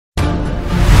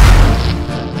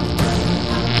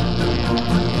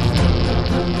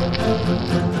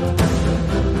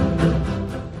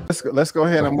let's go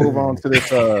ahead and move on to this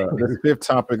this fifth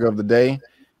topic of the day.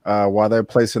 While they're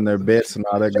placing their bets and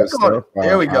all that good stuff.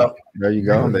 There we go. There you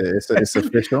go. It's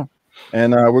official.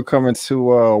 And we're coming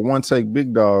to One Take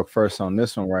Big Dog first on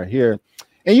this one right here.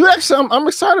 And you actually, I'm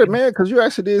excited, man, because you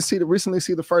actually did recently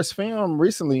see the first film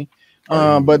recently.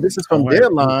 But this is from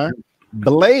Deadline.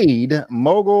 Blade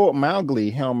mogul Mowgli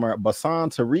Helmer Basan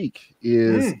Tariq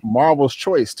is Marvel's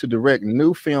choice to direct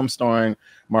new film starring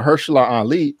Mahershala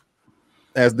Ali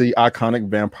as the iconic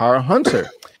vampire hunter.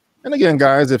 And again,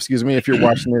 guys, excuse me, if you're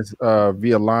watching this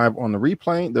via live on the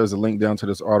replay, there's a link down to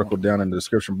this article down in the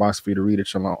description box for you to read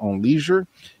at your own leisure.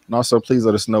 And also, please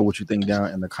let us know what you think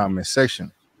down in the comment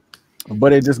section.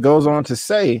 But it just goes on to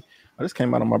say, this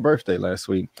came out on my birthday last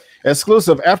week.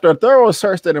 Exclusive. After a thorough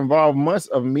search that involved months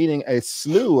of meeting a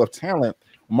slew of talent,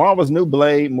 Marvel's new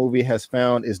Blade movie has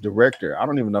found its director. I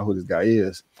don't even know who this guy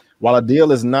is. While a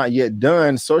deal is not yet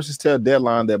done, sources tell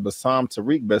Deadline that Bassam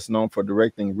Tariq, best known for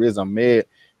directing Riz Ahmed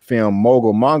film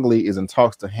Mogul Mowgli, is in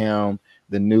talks to helm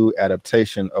the new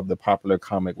adaptation of the popular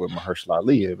comic with Mahershala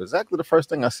Ali. It was exactly the first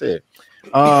thing I said.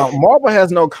 Marvel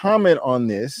has no comment on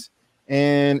this.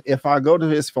 And if I go to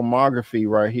his filmography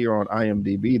right here on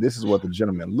IMDb, this is what the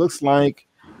gentleman looks like.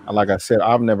 Like I said,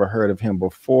 I've never heard of him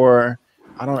before.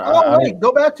 I don't. Wait,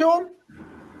 go back to him.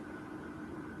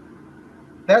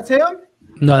 That's him.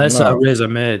 No, that's Riz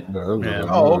Ahmed. Yeah.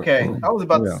 Oh, okay. I was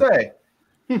about to say.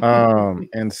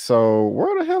 And so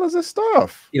where the hell is this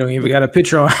stuff? You don't even got a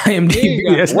picture on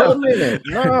IMDb. Wait a minute.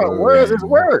 No, where is his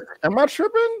work? Am I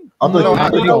tripping? I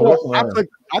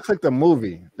clicked the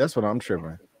movie. That's what I'm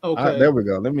tripping. Okay, there we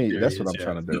go. That's what I'm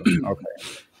trying to do. Okay,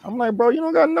 I'm like, bro, you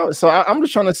don't got no. So I'm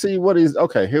just trying to see what he's.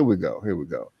 Okay, here we go.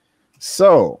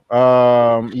 So,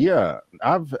 yeah,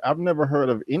 I've never heard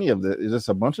of any of this. It's just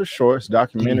a bunch of shorts,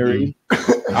 documentary.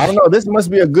 I don't know. This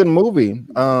must be a good movie.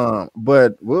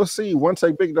 But we'll see. One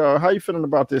Take Big Dog. How you feeling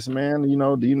about this, man? You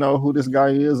know, do you know who this guy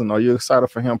is, and are you excited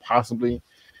for him possibly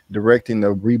directing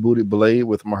the rebooted Blade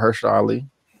with Mahershala Ali?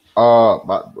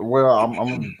 Well, I'm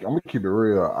gonna keep it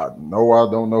real. I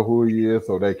don't know who he is,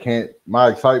 so my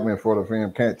excitement for the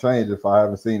film can't change if I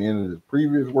haven't seen any of his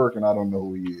previous work and I don't know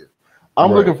who he is.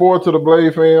 I'm looking forward to the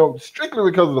Blade film strictly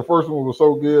because the first one was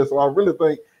so good. So I really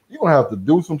think you're gonna have to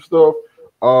do some stuff.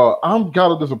 I'm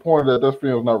kind of disappointed that this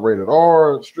film's not rated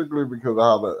R, strictly because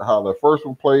of how the first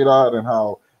one played out and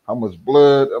how much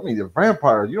blood. I mean, the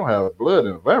vampires, you don't have blood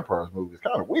in a vampires movie. It's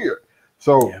kind of weird.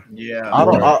 So they're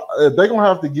gonna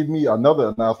have to give me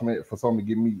another announcement for something to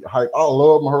get me hype. I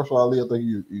love Mahershala Ali. I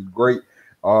think he's great,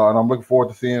 and I'm looking forward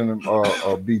to seeing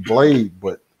him be Blade.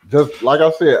 But just like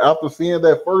I said, after seeing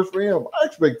that first film, my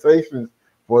expectations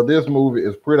for this movie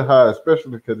is pretty high,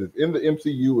 especially because it's in the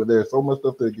MCU and there's so much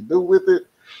stuff they can do with it.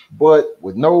 But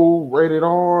with no rated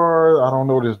R, I don't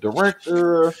know this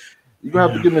director. You're gonna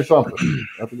have to give me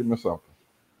something.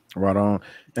 Right on.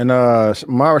 And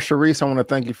Mara Sharice, I want to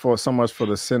thank you so much for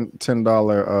the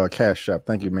 $10 cash app.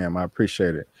 Thank you, ma'am. I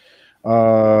appreciate it.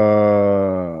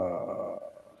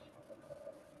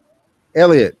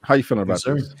 Elliot, how you feeling about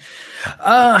this?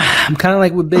 I'm kind of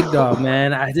like with Big Dog,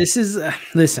 man.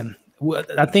 Listen.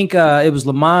 I think it was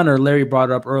Lamont or Larry brought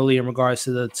it up earlier in regards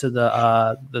to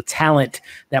the talent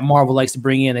that Marvel likes to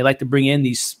bring in. They like to bring in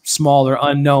these smaller,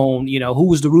 unknown. You know, who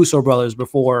was the Russo brothers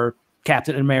before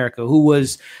Captain America? Who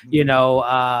was,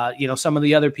 some of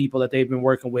the other people that they've been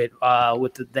working with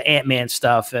the Ant-Man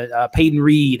stuff, Peyton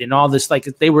Reed and all this. Like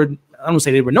they were, I don't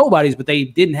say they were nobodies, but they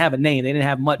didn't have a name. They didn't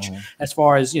have much as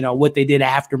far as, what they did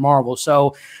after Marvel.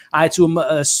 So I had to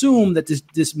assume that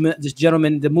this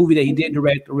gentleman, the movie that he did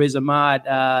direct, Riz Ahmed,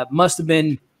 must have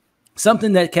been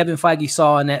something that Kevin Feige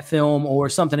saw in that film, or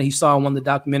something that he saw in one of the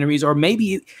documentaries, or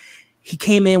maybe he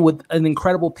came in with an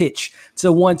incredible pitch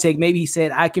to One Take. Maybe he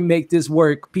said, I can make this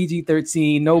work,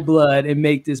 PG-13, no blood, and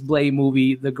make this Blade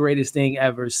movie the greatest thing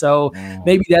ever. So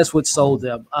maybe that's what sold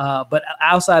them. But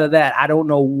outside of that, I don't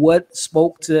know what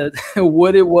spoke to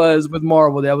what it was with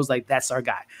Marvel that was like, that's our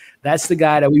guy. That's the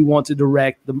guy that we want to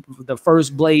direct the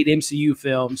first Blade MCU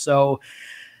film. So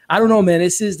I don't know, man.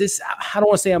 This. I don't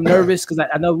want to say I'm nervous because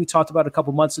I know we talked about it a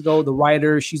couple months ago. The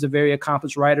writer, she's a very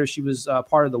accomplished writer. She was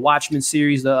part of the Watchmen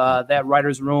series, that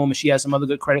writer's room, and she has some other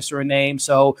good credits to her name.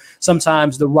 So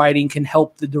sometimes the writing can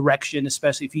help the direction,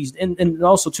 especially if he's and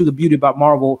also to the beauty about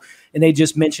Marvel. And they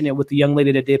just mentioned it with the young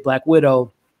lady that did Black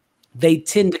Widow. They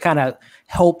tend to kind of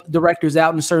help directors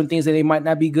out in certain things that they might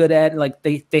not be good at. Like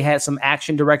they had some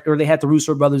action director, they had the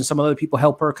Russo brothers and some other people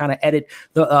help her kind of edit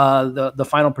the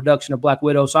final production of Black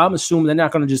Widow. So I'm assuming they're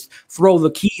not going to just throw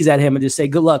the keys at him and just say,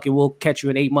 good luck and we'll catch you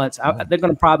in 8 months. They're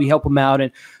going to probably help him out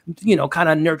and, kind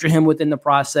of nurture him within the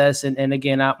process. And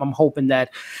again, I'm hoping that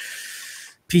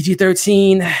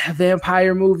PG-13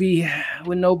 vampire movie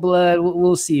with no blood.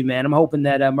 We'll see, man. I'm hoping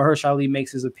that Mahershala Ali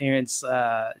makes his appearance,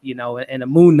 in a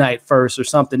Moon Knight first or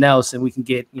something else, and we can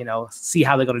get, see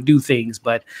how they're going to do things.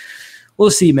 But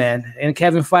we'll see, man. And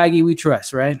Kevin Feige, we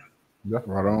trust, right? Yeah,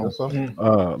 right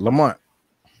on. Lamont.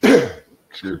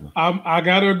 I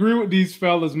got to agree with these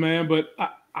fellas, man. But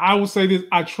I will say this.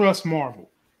 I trust Marvel.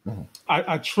 Mm-hmm.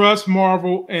 I trust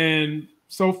Marvel, and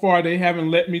so far they haven't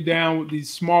let me down with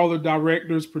these smaller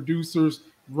directors, producers,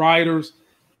 writers.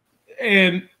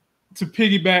 And to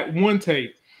piggyback one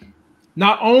take,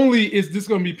 not only is this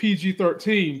going to be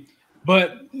PG-13,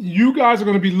 but you guys are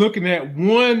going to be looking at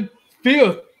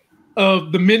 1/5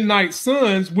 of the Midnight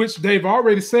Suns, which they've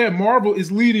already said Marvel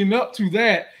is leading up to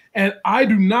that. And I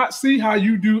do not see how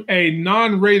you do a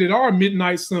non-rated R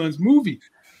Midnight Suns movie.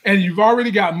 And you've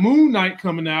already got Moon Knight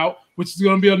coming out, which is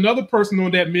going to be another person on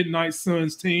that Midnight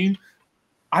Suns team.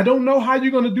 I don't know how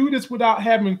you're going to do this without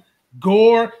having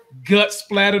gore, guts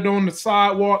splattered on the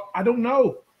sidewalk. I don't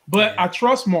know, but I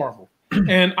trust Marvel.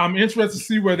 And I'm interested to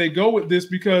see where they go with this,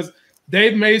 because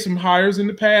they've made some hires in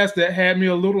the past that had me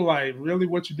a little like, really,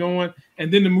 what you doing?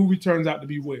 And then the movie turns out to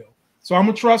be well. So I'm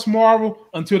going to trust Marvel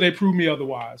until they prove me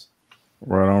otherwise.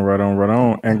 Right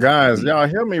on. And guys, y'all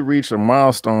help me reach a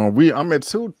milestone. I'm at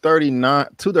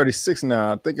 236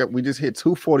 now. I think we just hit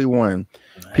 241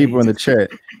 people in the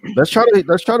chat. Let's try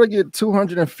to get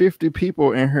 250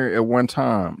 people in here at one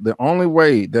time. The only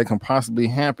way that can possibly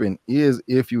happen is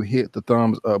if you hit the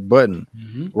thumbs up button.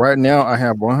 Mm-hmm. Right now, I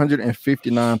have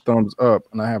 159 thumbs up,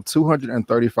 and I have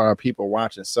 235 people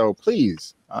watching. So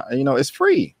please, it's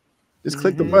free. Just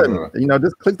click the button,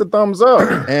 just click the thumbs up,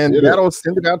 and that'll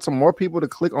send it out to more people to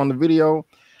click on the video.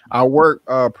 I work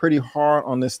pretty hard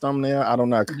on this thumbnail. I do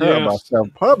not care about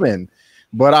self-pubbing,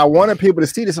 but I wanted people to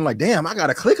see this. I'm like, damn, I got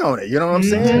to click on it. You know what I'm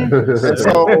saying?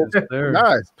 So,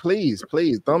 guys, please,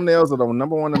 thumbnails are the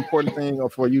number one important thing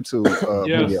for YouTube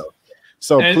video.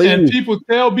 So please. And people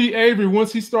tell B. Avery,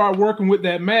 once he started working with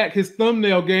that Mac, his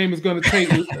thumbnail game is going to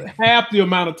take half the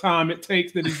amount of time it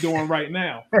takes that he's doing right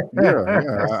now.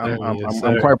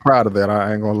 I'm quite proud of that.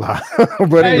 I ain't gonna lie.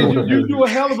 But hey, you do a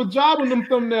hell of a job on them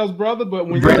thumbnails, brother. But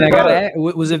when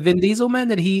was it Vin Diesel, man?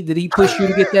 Did he push you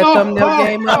to get that thumbnail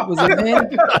game up? Was it Vin?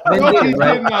 No, he did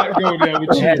not go there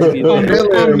with you on the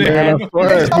thumbnail.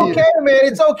 It's okay, man.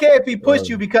 It's okay if he pushed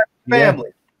you because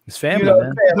family. It's family,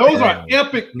 man. Those are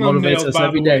epic thumbnails,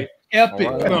 by the way. Epic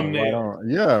thumbnail.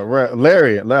 Yeah, right.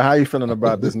 Larry, how you feeling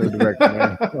about this new director,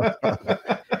 man?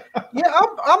 Yeah,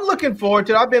 I'm looking forward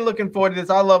to it. I've been looking forward to this.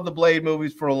 I love the Blade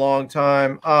movies for a long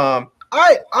time. I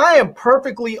am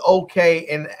perfectly okay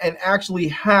and actually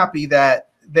happy that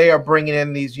they are bringing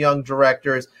in these young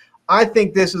directors. I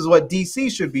think this is what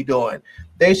DC should be doing.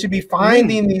 They should be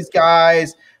finding these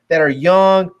guys that are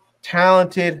young,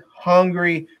 talented,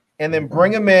 hungry, and then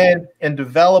bring them in and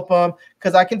develop them.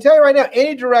 Because I can tell you right now,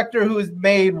 any director who has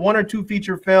made 1 or 2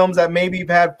 feature films that maybe have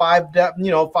had $5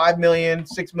 million,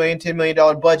 $6 million, $10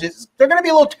 million budgets, they're going to be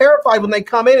a little terrified when they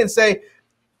come in and say,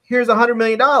 here's $100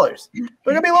 million. They're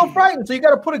going to be a little frightened. So you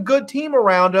got to put a good team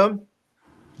around them,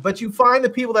 but you find the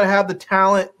people that have the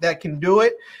talent that can do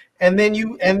it, and then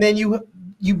you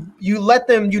let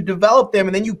them, you develop them,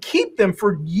 and then you keep them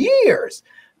for years.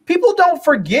 People don't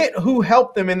forget who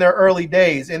helped them in their early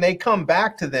days, and they come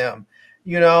back to them,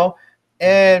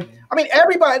 And I mean,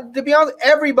 everybody, to be honest,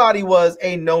 everybody was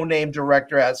a no-name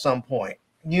director at some point,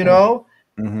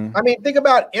 Mm-hmm. I mean, think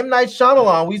about M. Night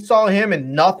Shyamalan. We saw him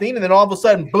in nothing, and then all of a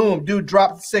sudden, boom, dude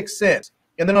dropped 6 Sense,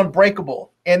 and then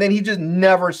Unbreakable, and then he just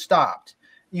never stopped,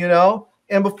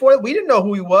 And before, we didn't know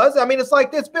who he was. I mean,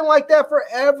 it's been like that for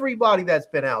everybody that's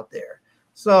been out there.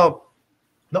 So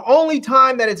the only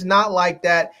time that it's not like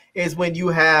that is when you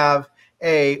have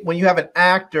an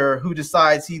actor who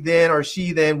decides he then or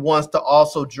she then wants to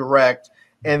also direct,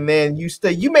 and then you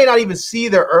may not even see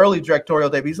their early directorial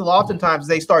debuts. So oftentimes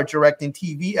they start directing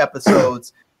TV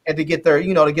episodes and to get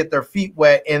their feet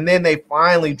wet, and then they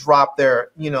finally drop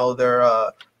their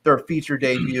feature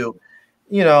debut.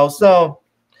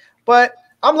 But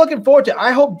I'm looking forward to it.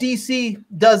 I hope DC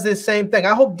does this same thing.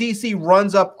 I hope DC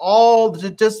runs up all through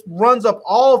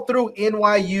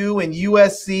NYU and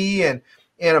USC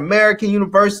and American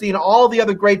University and all the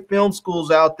other great film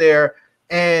schools out there,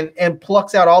 and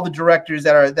plucks out all the directors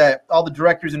all the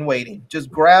directors in waiting. Just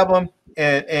grab them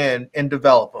and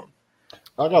develop them.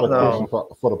 I got a question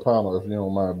for the panel, if you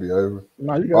don't mind, be able.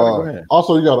 No, you got go ahead.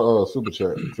 Also, you got a super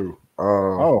chat too.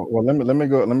 Well, let me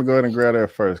go ahead and grab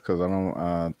that first, because I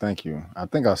don't. Thank you. I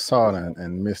think I saw it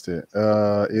and missed it.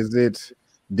 Is it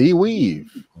D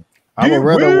Weave? I would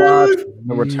rather watch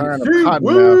the return of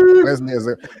Cottonmouth. Wesley is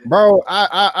bro.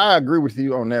 I agree with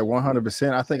you on that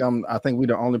 100%. I think we're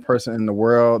the only person in the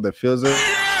world that feels it.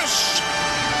 Yes.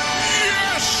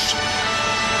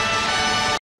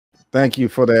 Thank you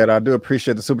for that. I do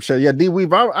appreciate the super chat. Yeah, D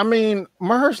Weave. I mean,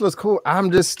 Mahershala's cool.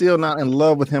 I'm just still not in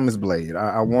love with him as Blade.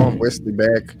 I want Wesley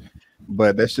back,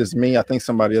 but that's just me. I think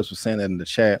somebody else was saying that in the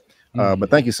chat. But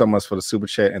thank you so much for the super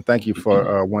chat, and thank you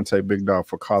for One Take Big Dog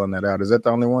for calling that out. Is that the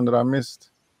only one that I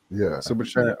missed? Yeah, super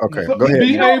chat. Okay, go ahead.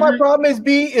 You know what my problem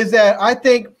is that I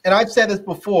think, and I've said this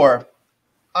before,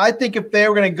 I think if they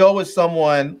were going to go with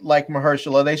someone like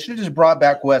Mahershala, they should have just brought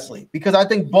back Wesley, because I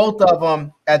think both of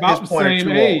them at this point are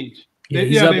too old.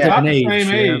 They're about the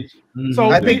same age. So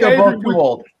I think they're both too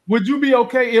old. Would you be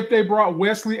okay if they brought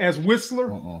Wesley as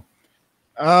Whistler?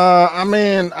 I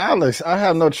mean, Alex, I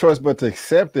have no choice but to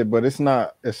accept it, but it's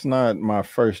not my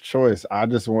first choice. I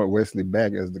just want Wesley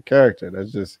back as the character.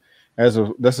 That's just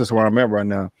where I'm at right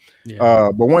now.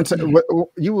 Yeah. But would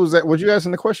you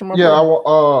asking the question, my brother?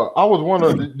 I was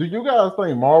wondering, do you guys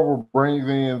think Marvel brings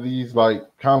in these like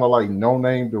kind of like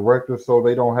no-name directors so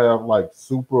they don't have like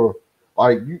super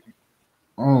like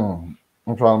I'm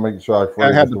trying to make sure I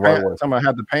phrase it the right way. Somebody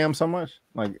had to pay him so much,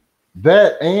 like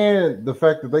that, and the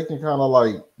fact that they can kind of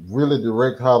like really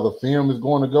direct how the film is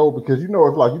going to go, because it's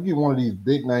like you get one of these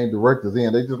big name directors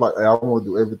in, they just like, hey, I want to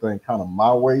do everything kind of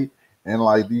my way, and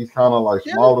like these kind of like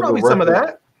smaller directors, some of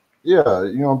that. Yeah,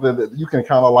 that you can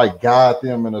kind of like guide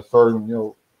them in a certain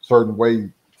way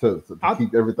to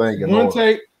keep everything in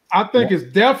order. I think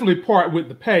it's definitely part with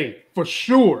the pay for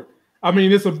sure. I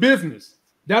mean, it's a business.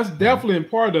 That's definitely a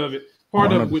part of it.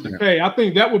 Part 100%. Of it with the pay. I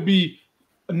think that would be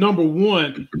number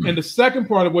one, and the second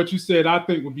part of what you said, I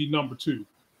think, would be number two.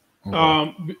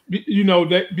 Okay.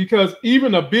 That because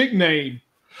even a big name,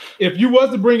 if you was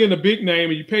to bring in a big name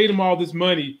and you paid them all this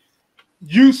money,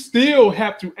 you still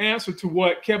have to answer to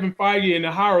what Kevin Feige and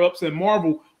the higher ups at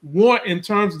Marvel want in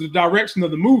terms of the direction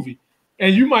of the movie,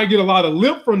 and you might get a lot of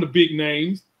lip from the big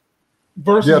names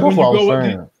versus when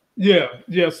you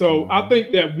go. So I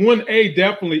think that 1A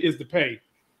definitely is the pay.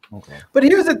 Okay. But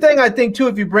here's the thing, I think, too,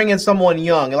 if you bring in someone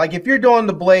young, like if you're doing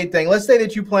the Blade thing, let's say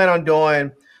that you plan on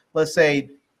doing, let's say,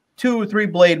 2 or 3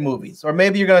 Blade movies, or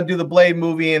maybe you're going to do the Blade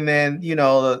movie and then,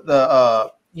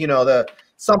 the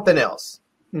something else.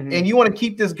 Mm-hmm. And you want to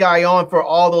keep this guy on for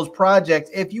all those projects.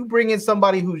 If you bring in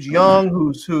somebody who's young,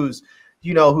 who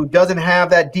doesn't have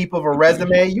that deep of a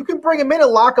resume, you can bring him in and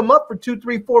lock him up for 2,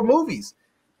 3, 4 movies.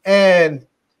 And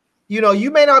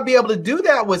you may not be able to do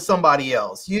that with somebody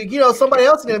else. Somebody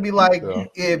else is going to be like,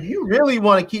 if you really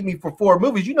want to keep me for 4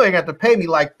 movies, you're going to have to pay me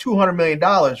like $200 million,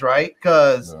 right?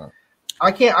 Because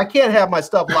I can't have my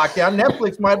stuff locked down.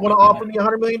 Netflix might want to offer me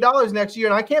 $100 million next year,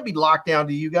 and I can't be locked down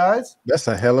to you guys. That's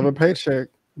a hell of a paycheck.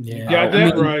 Yeah,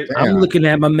 right. I'm looking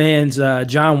at my man's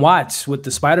John Watts with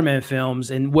the Spider-Man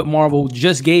films, and what Marvel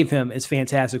just gave him is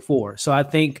Fantastic Four. So I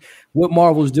think what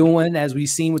Marvel's doing, as we've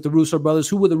seen with the Russo brothers,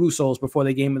 who were the Russos before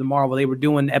they came into Marvel? They were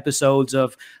doing episodes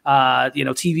of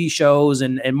TV shows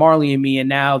and Marley and Me, and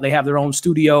now they have their own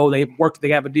studio. They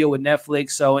have a deal with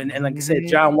Netflix. So and like I said,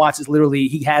 John Watts is literally,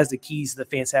 he has the keys to the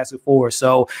Fantastic Four.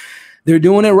 So they're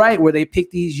doing it right, where they pick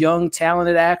these young,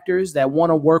 talented actors that want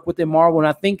to work within Marvel. And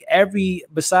I think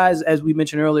besides, as we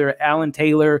mentioned earlier, Alan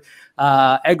Taylor,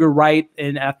 Edgar Wright,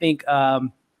 and I think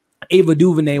Ava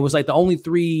DuVernay was like the only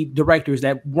 3 directors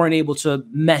that weren't able to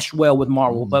mesh well with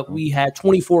Marvel. But we had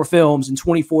 24 films and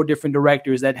 24 different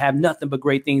directors that have nothing but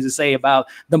great things to say about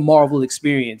the Marvel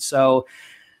experience. So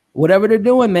whatever they're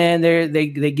doing, man, they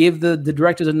give the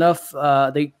directors enough.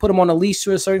 They put them on a leash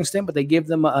to a certain extent, but they give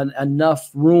them enough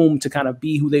room to kind of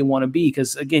be who they want to be.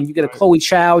 Because again, you get a Chloe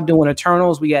Chow doing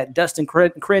Eternals, we got Dustin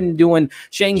Cretton doing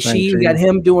Shang-Chi, we got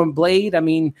him doing Blade. I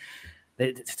mean,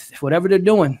 whatever they're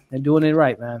doing it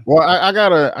right, man. Well, I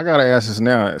gotta ask this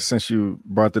now, since you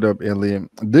brought it up, Elliot.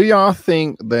 Do y'all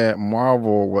think that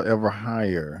Marvel will ever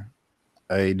hire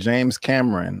a James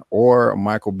Cameron or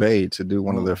Michael Bay to do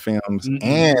one of their films?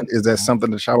 And is that something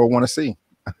that y'all would want to see?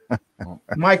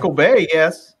 Michael Bay,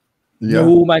 yes. Yeah.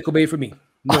 No Michael Bay for me.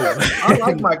 No. I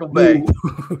like Michael Bay.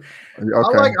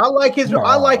 Okay. I like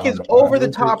his over the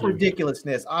top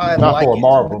ridiculousness. Not for a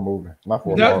Marvel movie.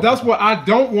 That's what I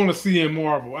don't want to see in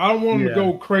Marvel. I don't want him to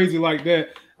go crazy like that.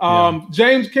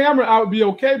 James Cameron, I would be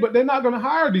okay, but they're not going to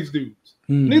hire these dudes.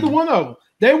 Neither one of them.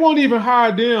 They won't even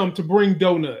hire them to bring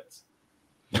donuts.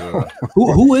 Yeah.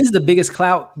 Who is the biggest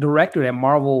clout director that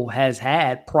Marvel has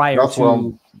had prior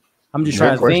to? I'm just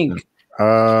trying to think.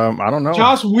 I don't know.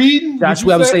 Joss Whedon. I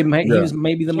would say he was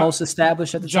maybe the most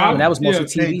established at the time. And that was mostly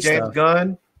TV James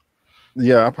Gunn.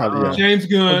 Yeah, I probably James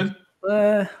Gunn.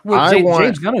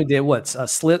 James Gunn did what? A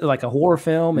Slit, like a horror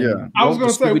film. And I was going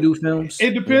to say, Scooby-Doo films.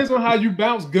 It depends on how you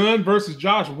bounce Gunn versus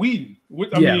Josh Whedon.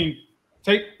 I mean,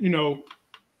 take,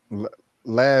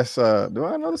 Last, do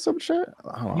I know the super chat?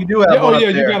 You do have one.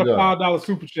 You got a $5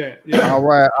 super chat. Yeah. All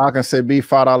right, I can say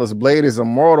 $5. Blade is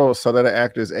immortal, so that an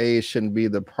actor's age shouldn't be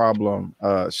the problem.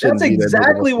 That's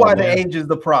exactly why the age is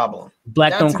the problem.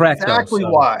 Black don't crack. Exactly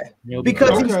why.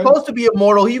 Because he's supposed to be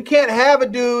immortal. You can't have a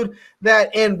dude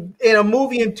that in a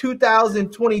movie in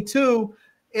 2022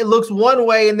 it looks one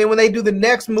way, and then when they do the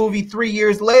next movie 3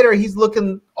 years later, he's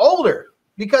looking older.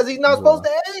 Because he's not supposed to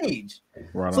age.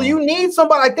 Right so on. You need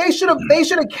somebody like they should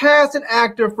have cast an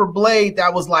actor for Blade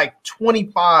that was like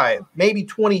 25, maybe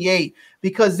 28,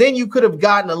 because then you could have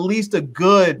gotten at least a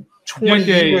good 20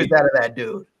 years out of that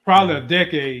dude. Probably a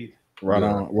decade. Right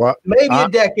on. What? Maybe a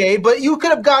decade, but you could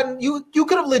have gotten you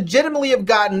could have legitimately have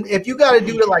gotten, if you got to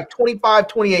do it like 25,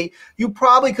 28, you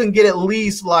probably can get at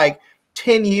least like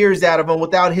 10 years out of him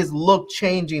without his look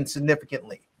changing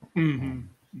significantly. Mm-hmm.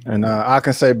 And I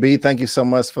can say, B, thank you so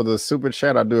much for the super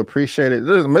chat. I do appreciate it.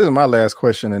 This is my last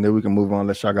question, and then we can move on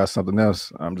unless y'all got something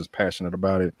else. I'm just passionate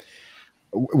about it.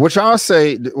 What y'all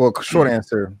say, well, short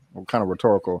answer, kind of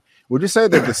rhetorical. Would you say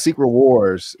that the Secret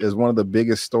Wars is one of the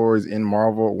biggest stories in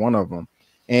Marvel? One of them.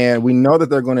 And we know that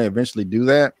they're going to eventually do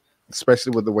that,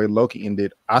 especially with the way Loki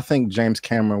ended. I think James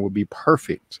Cameron would be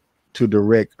perfect to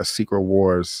direct a Secret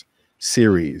Wars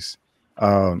series.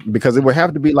 Because it would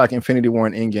have to be like Infinity War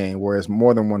and Endgame, where it's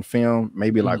more than one film,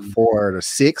 maybe like 4 to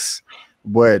 6.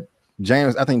 But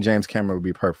I think James Cameron would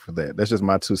be perfect for that. That's just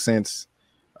my 2 cents.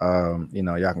 Y'all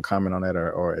can comment on that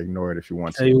or ignore it if you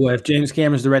want to. Tell you what, if James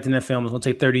Cameron's directing that film, it's gonna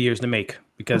take 30 years to make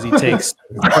because he takes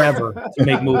forever to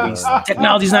make movies.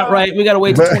 Technology's not right. We gotta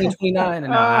wait till 2029,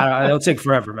 and it'll take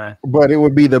forever, man. But it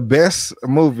would be the best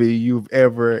movie you've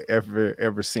ever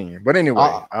seen. But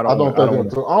anyway, I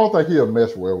don't think he'll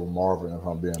mess well with Marvel. If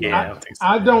I'm being honest.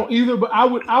 I don't either. But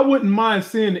I wouldn't mind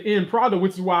seeing the end product,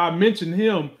 which is why I mentioned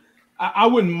him. I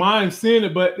wouldn't mind seeing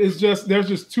it, but it's just there's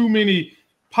just too many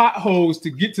potholes to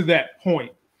get to that point.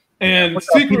 And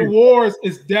Secret Wars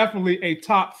is definitely a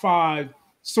top 5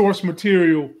 source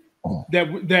material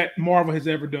that Marvel has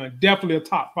ever done. Definitely a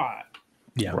top 5.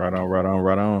 Yeah. Right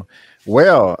on.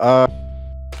 Well,